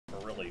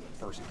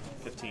first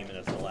 15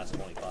 minutes and the last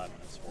 25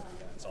 minutes for you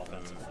guys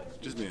offensively?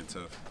 Just being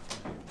tough.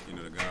 You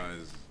know, the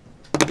guys,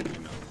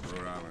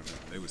 Rhode Island,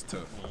 they was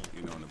tough,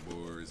 on the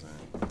boards,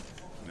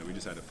 and we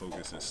just had to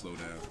focus and slow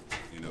down,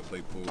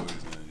 play poised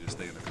and just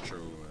stay under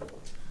control.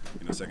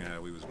 And, second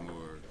half we was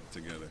more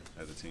together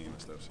as a team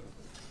and stuff. So.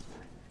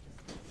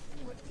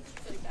 What did you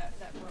feel like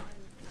that run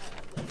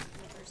late in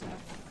the first half?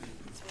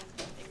 That's when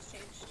things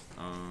changed.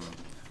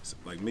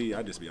 Like me,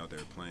 I just be out there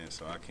playing,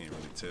 so I can't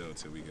really tell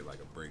till we get like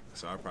a break.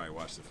 So I probably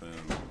watch the film,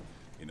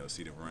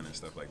 see the run and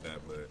stuff like that.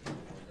 But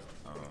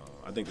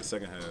I think the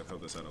second half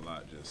helped us out a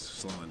lot, just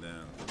slowing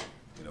down.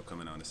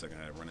 Coming out in the second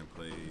half, running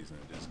plays, and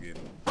just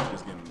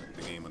getting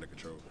the game under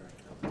control.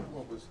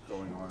 What was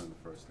going on in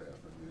the first half?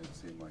 I mean, it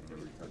seemed like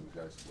every time you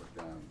guys went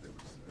down, there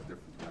was a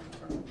different kind of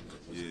turn.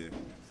 Yeah.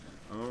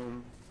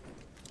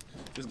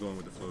 Just going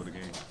with the flow of the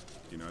game.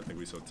 I think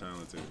we're so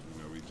talented.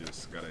 We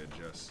just got to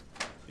adjust.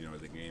 As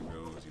the game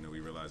goes, we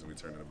realized we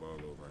turning the ball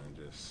over, and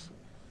just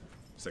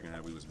second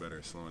half we was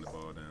better, slowing the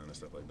ball down and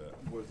stuff like that.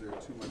 Was there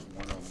too much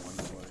one-on-one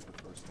play the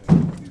first half?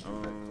 Do you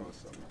think that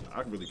caused something?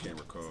 I really can't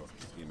recall.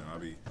 I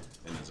be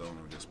in the zone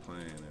and just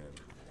playing,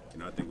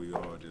 and I think we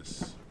all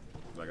just,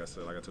 like I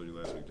told you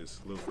last week,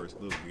 just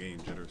little game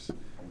jitters.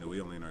 We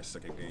only in our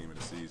second game of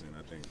the season.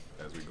 I think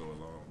as we go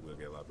along, we'll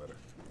get a lot better.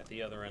 At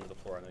the other end of the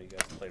floor, I know you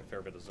guys played a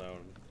fair bit of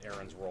zone.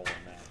 Aaron's role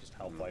in that, just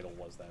how vital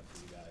was that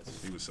for you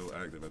guys? He was so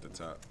active at the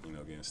top,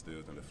 getting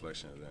steals and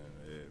deflections,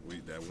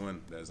 and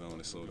that zone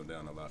has slowed him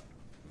down a lot.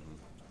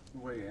 The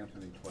way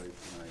Anthony played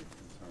tonight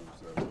in terms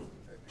of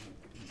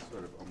he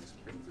sort of almost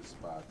picked his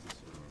spot to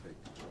sort of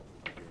take control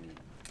of the game.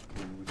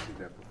 When we see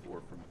that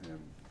before from him,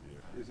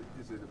 is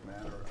it a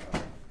matter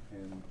of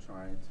him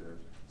trying to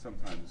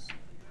sometimes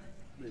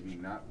maybe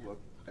not look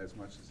as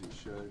much as he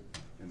should,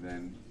 and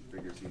then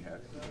figures he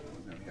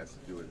has to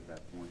do it at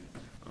that point?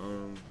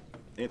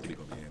 Anthony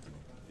gonna be Anthony.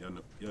 Y'all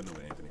know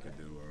what Anthony can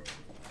do.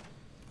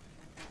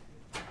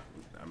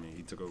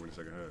 He took over in the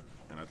second half,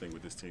 and I think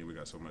with this team we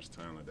got so much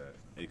talent that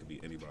it could be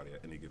anybody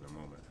at any given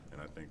moment.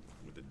 And I think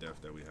with the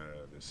depth that we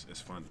have,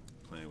 it's fun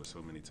playing with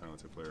so many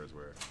talented players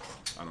where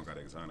I don't got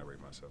to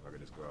exonerate myself. I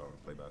could just go out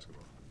and play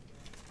basketball.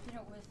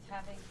 With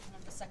having kind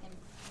of the second,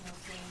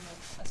 game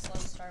with a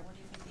slow start, what do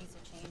you think needs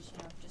to change?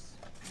 Just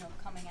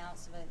coming out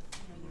so that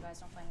you guys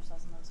don't find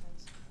yourselves in those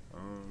holes.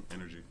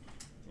 Energy.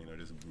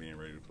 Just being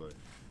ready to play.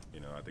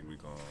 I think we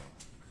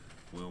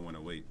don't want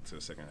to wait till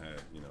the second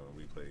half.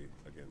 We play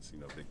against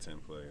Big Ten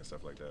play and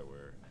stuff like that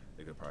where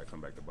they could probably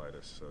come back to bite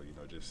us. So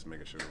just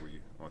making sure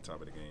we on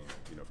top of the game.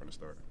 From the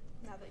start.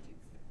 Now that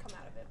you've come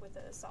out of it with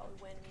a solid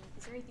win,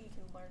 is there anything you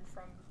can learn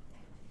from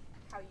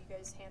how you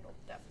guys handled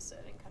the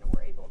deficit and kind of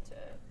were able to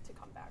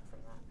come back from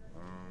that?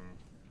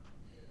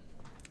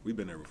 We've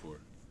been there before.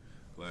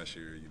 Last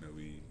year,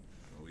 we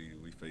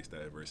faced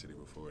that adversity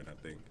before, and I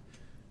think,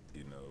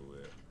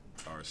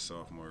 our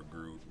sophomore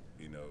group,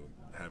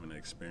 having the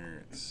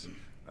experience,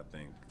 I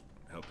think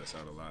helped us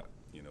out a lot.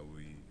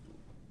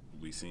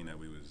 We seen that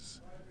we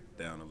was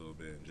down a little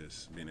bit, and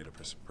just being able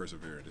to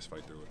persevere and just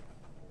fight through it.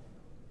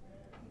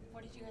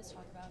 What did you guys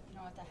talk about,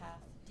 at the half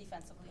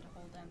defensively to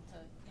hold them to,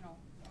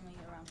 only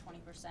around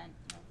 20%?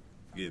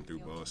 Getting through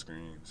ball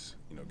screens,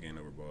 getting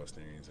over ball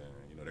screens,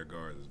 and their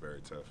guards is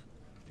very tough.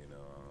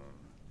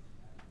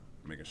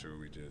 Making sure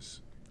we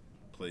just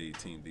play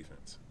team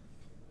defense.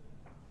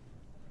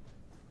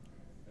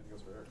 Anything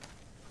else for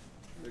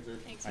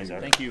Eric? Thanks.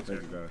 Thank you.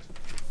 Thank you, guys.